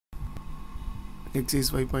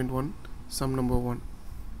Exercise 5.1 sum number 1.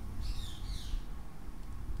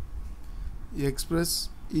 Express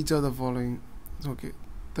each of the following. Okay,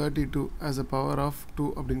 32 as a power of 2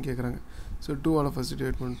 அப்படின்னு கேட்குறாங்க. So 2 all first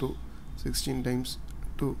divide பண்ண 2 16 times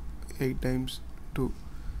 2 8 times 2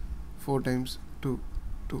 4 times 2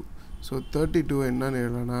 2. So 32 என்னன்னு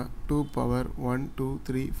எழுதலாம்னா 2 power 1 2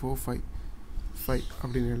 3 4 5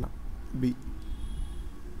 அப்படின்னு எழுதலாம். B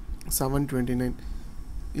 729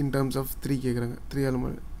 in terms of 3 கேட்குறாங்க. 3 all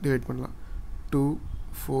divide பண்ணலாம். 2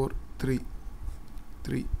 4 3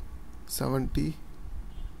 3 70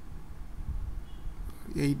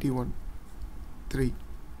 81 3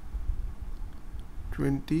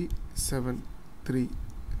 27 3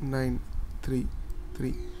 9 3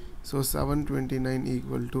 3. So 729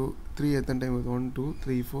 equal to 3 at the time with 1 2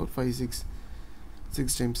 3 4 5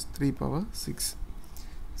 6 times 3 power 6.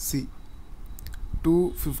 C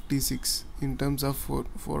 256 in terms of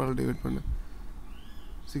 4 all divide பண்ண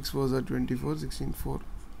 6 4s are 24 16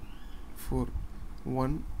 4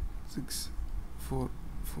 1 6 4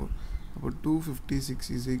 4. அப்போ 256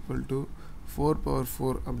 is equal to 4 power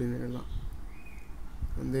 4 அப்படின்னு எழுதலாம்.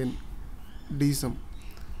 And then D sum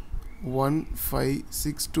 1 5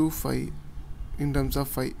 6 2 5 in terms of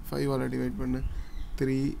 5 all divide பண்ண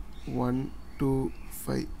 3 1 2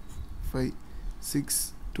 5 5 6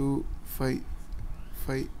 2 5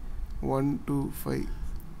 5 1 2 5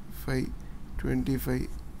 5 25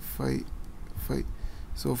 5 5.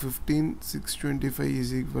 So 15 6 25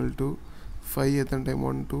 is equal to 5 at the time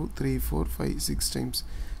 1 2 3 4 5 6 times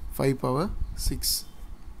 5 power 6.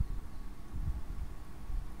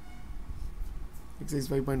 Exercise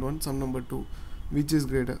 5.1 sum number 2. Which is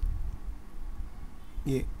greater?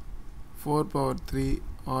 A 4 power 3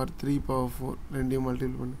 or 3 power 4 ரெண்டையும்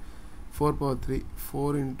multiple பண்ணு. 4 power 3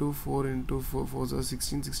 4 into 4 into 4 4 so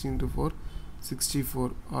 16 16 into 4 64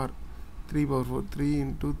 or 3 power 4 3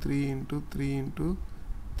 into 3 into 3 into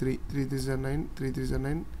 3 3 3s are 9 3 3s are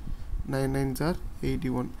 9 9 9s are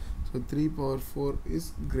 81. So 3 power 4 is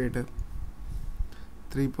greater.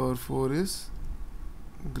 3 power 4 is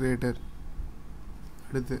greater.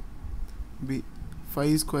 அடுத்து B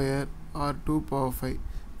 5 square or 2 power 5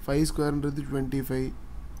 5 square ன்றது 25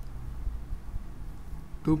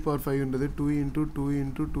 2 power 5 ன்றது 2 into 2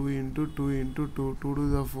 into 2 into 2 into 2 2 to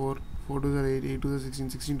the 4 4 to the 8 8 to the 16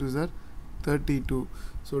 16 to the 32.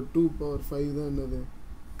 So 2 power 5 தான் என்னது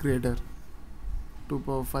greater. 2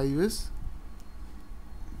 power 5 is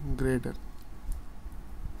greater.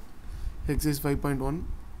 Exercise 5.1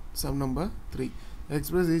 sum number 3.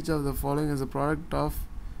 Express each of the following as a product of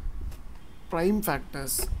prime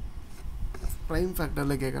factors. Prime factor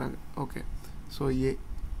la கேக்குறாங்க. Okay, so A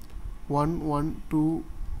 1 1 2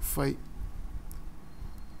 5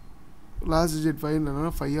 last digit 5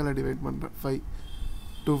 என்னன்னா 5 ஆல divide பண்றேன். 5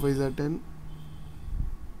 2 5s are 10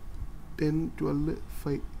 10 12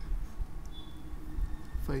 5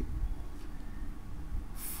 5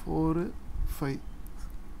 4 5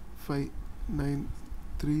 5 9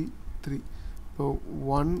 3 3. So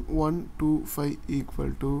 1 1 2 5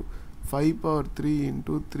 equal to 5 power 3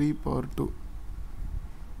 into 3 power 2.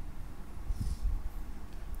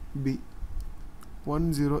 B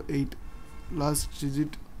 108 last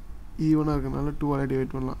digit even இருக்கனால 2 ஆல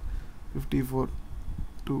divide பண்ணலாம். 54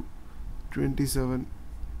 2 27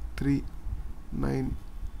 3 9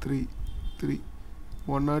 3 3.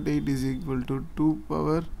 108 is equal to 2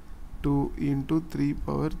 power 2 into 3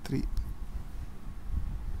 power 3.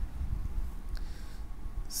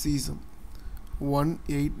 C sum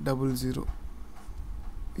 1800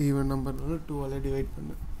 even number 2 ஆல divide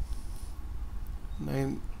பண்ணு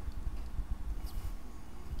 9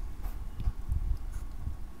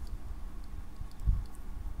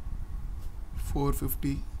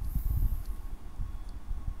 450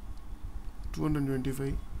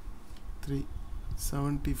 225 3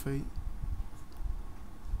 75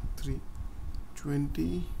 3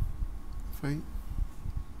 25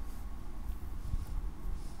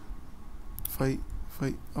 5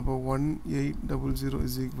 5. அப்போ 1800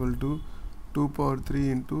 is equal to 2 power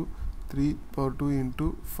 3 into 3 power 2 into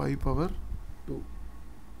 5 power 2.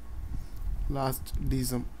 Last D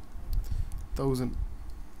sum 1000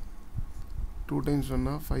 2 times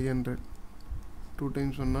 1 500 2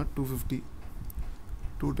 times 1 250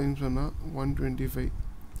 2 times 1 125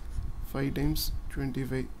 5 times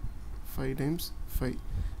 25 5 times 5.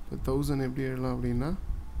 இப்போ 1000 எப்படி எழுதலாம் அப்படின்னா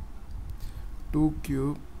 2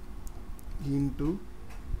 cube into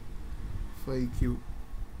 5 cube.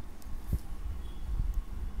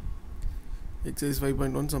 Exercise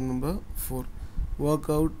 5.1 sum number 4. Work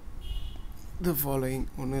out the following.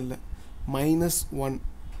 ஒன்றும் இல்லை -1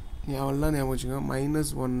 ஞாபகம் வச்சுங்க.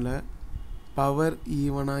 -1ல் பவர்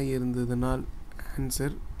ஈவனாக இருந்ததுனால்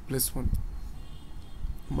ஆன்சர் +1.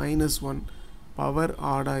 -1 பவர்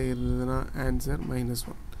ஆடாக இருந்ததுன்னா ஆன்சர்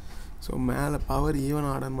 -1. ஸோ மேலே பவர் ஈவன்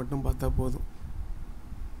ஆடான்னு மட்டும் பார்த்தா போதும்.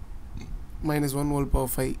 -1 whole power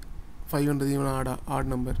 5, 500 even add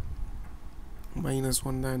number,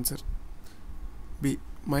 -1 தான் answer. B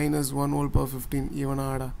 -1 whole power 15 even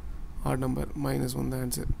add number, -1 தான்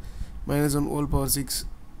answer. -1 whole power 6,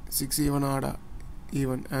 6 even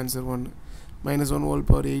even answer 1. -1 whole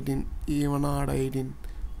power 18 even 18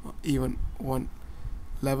 even 1.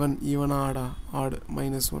 11 even add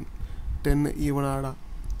 -1. 10 even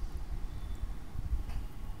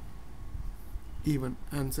even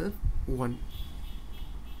answer 1.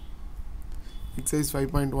 Exercise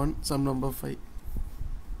 5.1 sum number 5.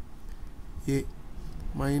 A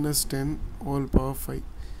 -10 whole power 5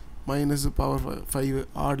 minus power 5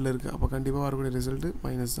 odd la irukku appo kandipa varukodiya result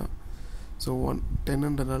minus தான். So 1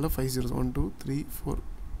 10 ன்றனால 5 zeros 1 2 3 4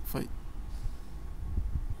 5.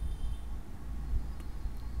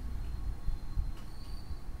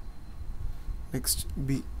 Next B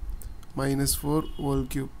 -4 whole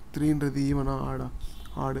cube 3 ன்றது ஈவனா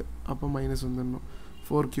ஆடு அப்போ minus வந்துடணும்.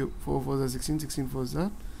 4 cube 4 4s are 16, 16 4s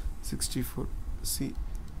are 64. C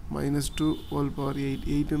 -2 whole power 8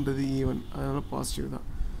 8 ன்றது even அதனால் positive தான்.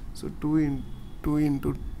 So 2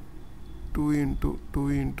 into 2 into 2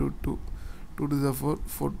 into 2 2 to the 4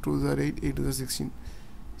 4 2s are 8 8 to the 16.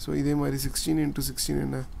 So இதே மாதிரி 16 into 16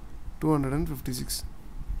 என்ன 256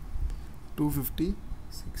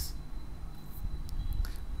 256.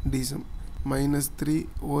 D sum -3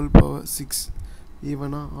 whole power 6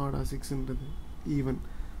 ஈவனா ஆடா 6ன்றது ஈவன்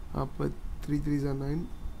அப்போ 3 3s are 9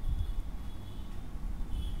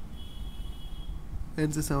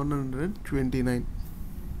 answer 729.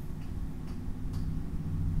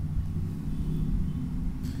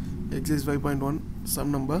 Exercise 5.1 sum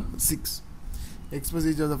number 6. Express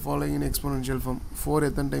each of the following in exponential form. 4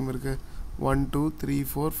 எத்தனை time இருக்கு 1 2 3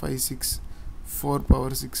 4 5 6 4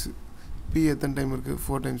 power 6. P எத்தனை time இருக்கு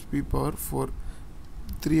 4 times P power 4.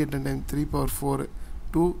 3 எத்தனை டைம் 3 power 4.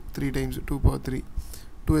 2 3 times 2 power 3.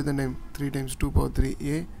 2 எத்தனை time 3 times 2 power 3.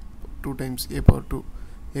 A 2 times A power 2.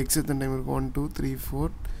 X எத்தனை time இருக்கு 1 2 3 4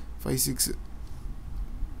 5 6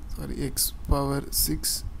 sorry x power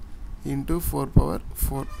 6 into 4 power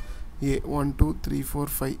 4. A 1 2 3 4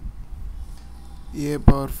 5. A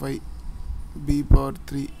power 5. B power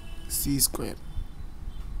 3. C square.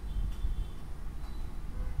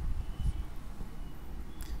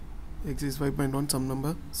 Exercise 5.1 sum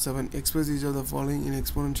number 7. Express each of the following in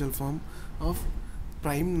exponential form of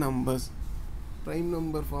prime numbers. prime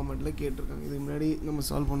number formatல கேட்டிருக்காங்க. இது முன்னாடி நம்ம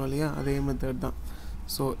solve பண்ணோம் இல்லையா அதே method தான்.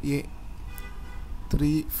 So A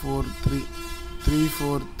 3 4 3 3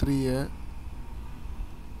 4 3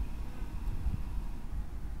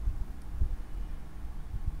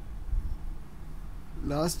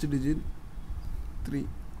 last digit 3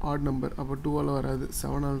 add number அப்போ 2ஆல் வராது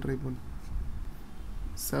 7ஆல் ட்ரை பண்ணு.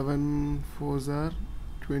 7 4s are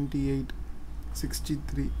 28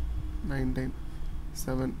 63 9 times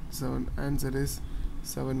 7 7 answer is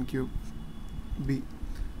 7 cube. B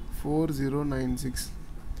 4096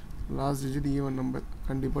 last digit even number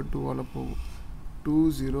கண்டிப்பாக 2ஆல் போகும்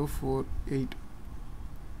 2048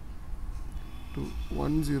 2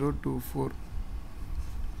 1024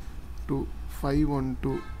 2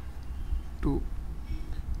 512 2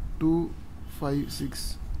 256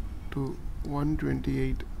 2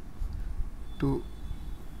 128 2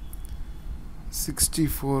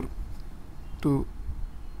 64 2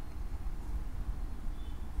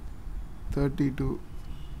 32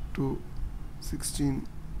 2 16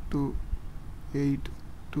 2 8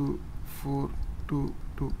 2 4 2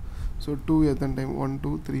 2. So 2 எத்தனை time 1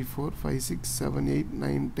 2 3 4 5 6 7 8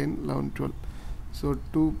 9 10 11 12. So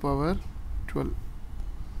 2 power 12.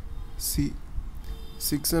 C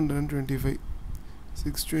 625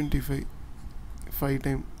 625 5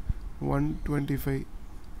 time 125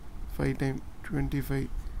 5 time 25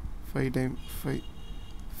 5 time 5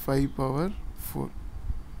 5 power 4.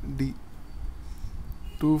 D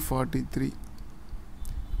 243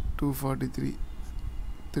 243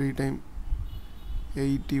 3 time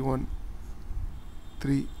 81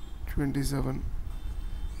 3 27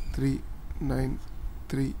 3 9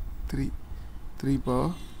 3 3 3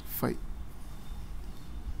 power 5.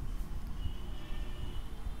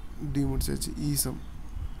 D முடிச்சாச்சு. E sum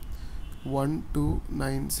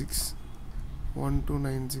 1296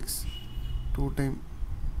 1296 2 time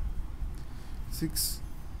 6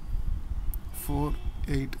 4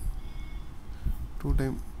 8 2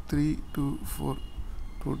 time 3 2 4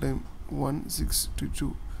 2 time 1 6 2 2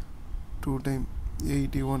 2 time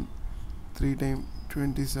 81 3 time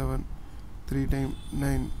 27 3 times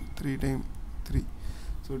 9, 3 times 3.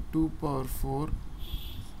 So 2 power 4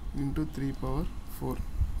 into 3 power 4.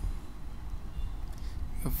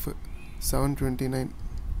 F 729.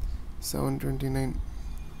 729.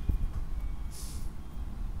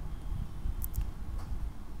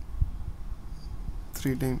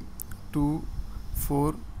 3 times 2,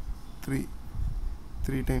 4, 3.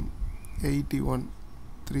 3 times 81,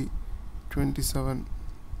 3, 27,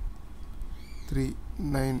 3,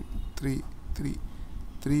 9, 3, 3,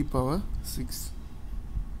 3 power 6.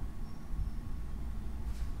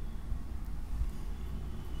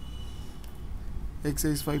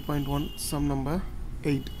 Exercise 5.1, sum number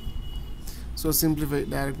 8. So simplify,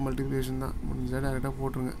 direct multiplication தான் முடிஞ்சா டைரெக்டாக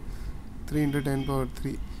போட்டுருங்க. 3 into 10 power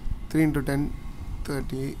 3, 3 into 10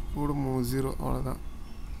 30, கூட 0 அவ்வளோதான்.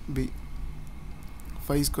 B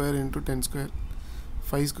 5 square into 10 square,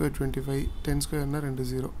 5 square 25, 10 square na 2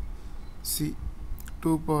 0. C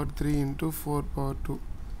 2 power 3 into 4 power 2,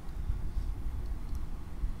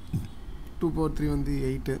 2 power 3 வந்து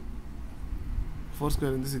 8, 4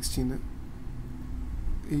 square வந்து 16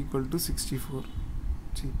 equal to 64.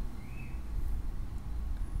 C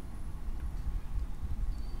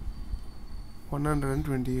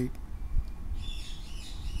 128.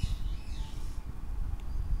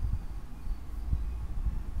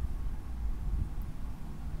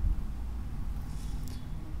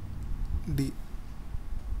 D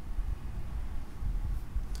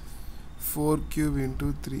 4 cube into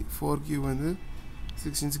 3, 4 cube வந்து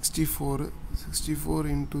 16, 64, 64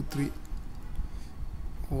 into 3,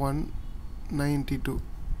 192.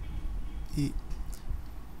 E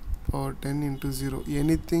power 10 into 0,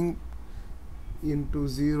 anything into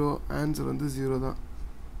 0 answer வந்து 0 தான்.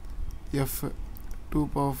 F 2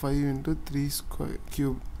 power 5 into 3 square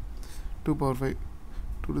cube, 2 power 5,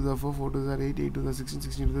 2 to the 4, 4 to the 8, 8 to the 16,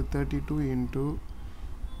 16 to the 32 into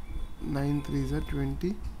 9 3 is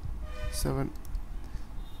 27,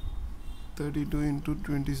 32 into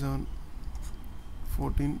 27,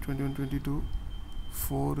 14, 21, 22,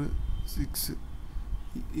 4, 6,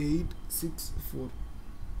 8, 6, 4.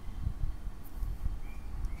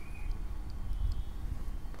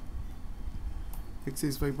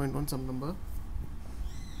 Exercise 5.1, sum number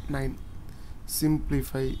 9.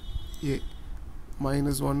 Simplify. A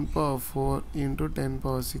minus 1 power 4 into 10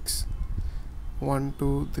 power 6, 1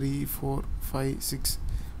 2 3 4 5 6,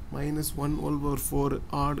 minus 1 whole power 4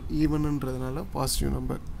 odd even என்றதுனால positive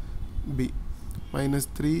number. B minus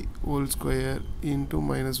 3 whole square into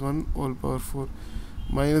minus 1 whole power 4,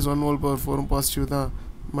 minus 1 whole power 4 positive தான்,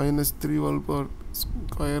 minus 3 whole power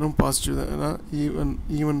square positive தான், ஏன்னா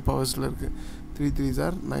even powers-ல இருக்கு. 3 3s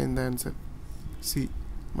are 9 the answer. C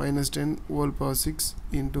minus 10 whole power 6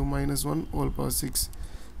 into minus 1 whole power 6,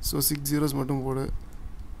 so 6 zeros மட்டும் போடு,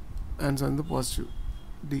 answer வந்து positive.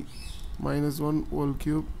 D minus 1 whole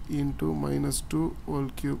cube into minus 2 whole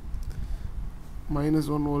cube, minus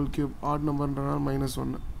 1 whole cube odd numberன்றனால minus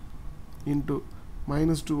 1 into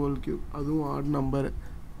minus 2 whole cube, அதுவும் odd number,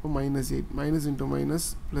 minus 8, minus into minus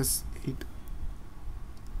plus 8,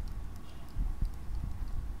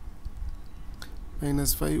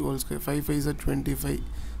 minus 5 whole square, 5 5 is 25,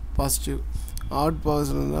 positive. Odd powers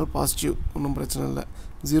இருந்தால் positive, ஒன்றும் பிரச்சனை இல்லை.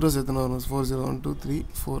 0 எத்தனை வரும்? 4 0 1 2 3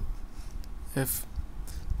 4. F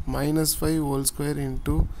minus 5 whole square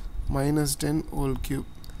into minus 10 whole cube,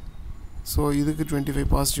 so இதுக்கு 25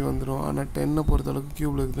 positive வந்துடும், ஆனால் 10 பொறுத்தளவுக்கு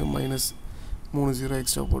க்யூபில் இருக்குது, மைனஸ் 3 0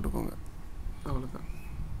 எக்ஸ்ட்ரா போட்டுக்கோங்க, அவ்வளோதான்.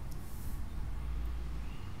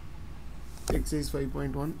 Exercise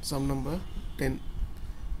 5.1, sum number 10.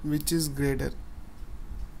 Which is greater?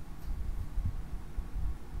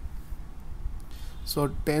 So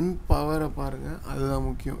 10 பவரை பாருங்கள், அதுதான்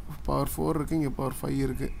முக்கியம். பவர் 4 இருக்குது, இங்கே பவர் 5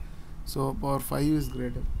 இருக்குது, so power 5 is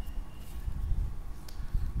greater.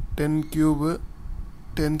 10 cube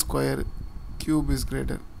 10 square cube is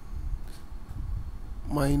greater.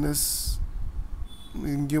 Minus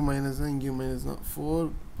இங்கேயும் மைனஸ் தான், இங்கேயும் மைனஸ் தான். 4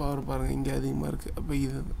 பவர் பாருங்கள் இங்கே அதிகமாக இருக்குது, அப்போ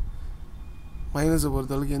இது மைனஸை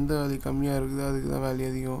பொறுத்தளவுக்கு எந்த வேல்யூ கம்மியாக இருக்குதோ அதுக்கு தான் வேல்யூ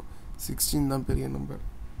அதிகம். 16 தான் பெரிய நம்பர்.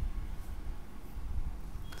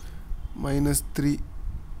 மைனஸ் 3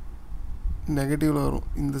 நெகட்டிவில் வரும்,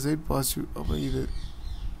 இந்த சைட் பாசிட்டிவ், அப்போ இது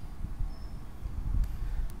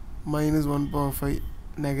minus 1 power 5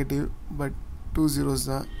 negative, but 2 zeros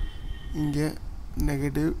தான், இங்கே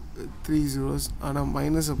நெகட்டிவ் 3 zeros. ஆனால்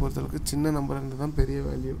மைனஸை பொறுத்தளவுக்கு சின்ன நம்பர் இருந்தால் தான் பெரிய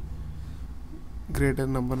வேல்யூ,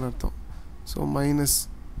 கிரேட்டர் நம்பர்னு அர்த்தம். ஸோ மைனஸ்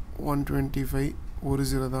 125 ஒரு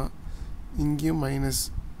 0 தான், இங்கேயும் மைனஸ்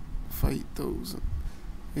 5000,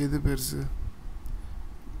 எது பெருசு?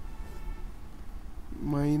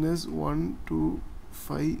 மைனஸ்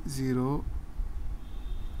 1250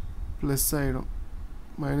 ப்ளஸ் ஆகிடும்,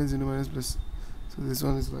 minus into minus plus. So this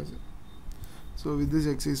one is larger. So with this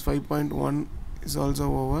exercise 5.1 is also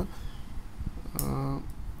over.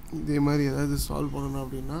 இதே மாதிரி ஏதாவது சால்வ் பண்ணணும்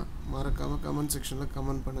அப்படின்னா மறக்காமல் கமெண்ட் செக்ஷனில்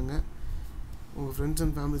கமெண்ட் பண்ணுங்கள். உங்கள் ஃப்ரெண்ட்ஸ்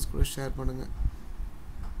அண்ட் ஃபேமிலிஸ் கூட ஷேர் பண்ணுங்கள்.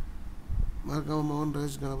 மறக்காமல் மோகன்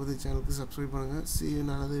ராஜ் கணபதி சேனலுக்கு சப்ஸ்கிரைப் பண்ணுங்கள். See you in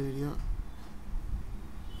another video.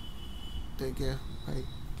 Take care. Bye.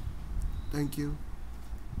 Thank you.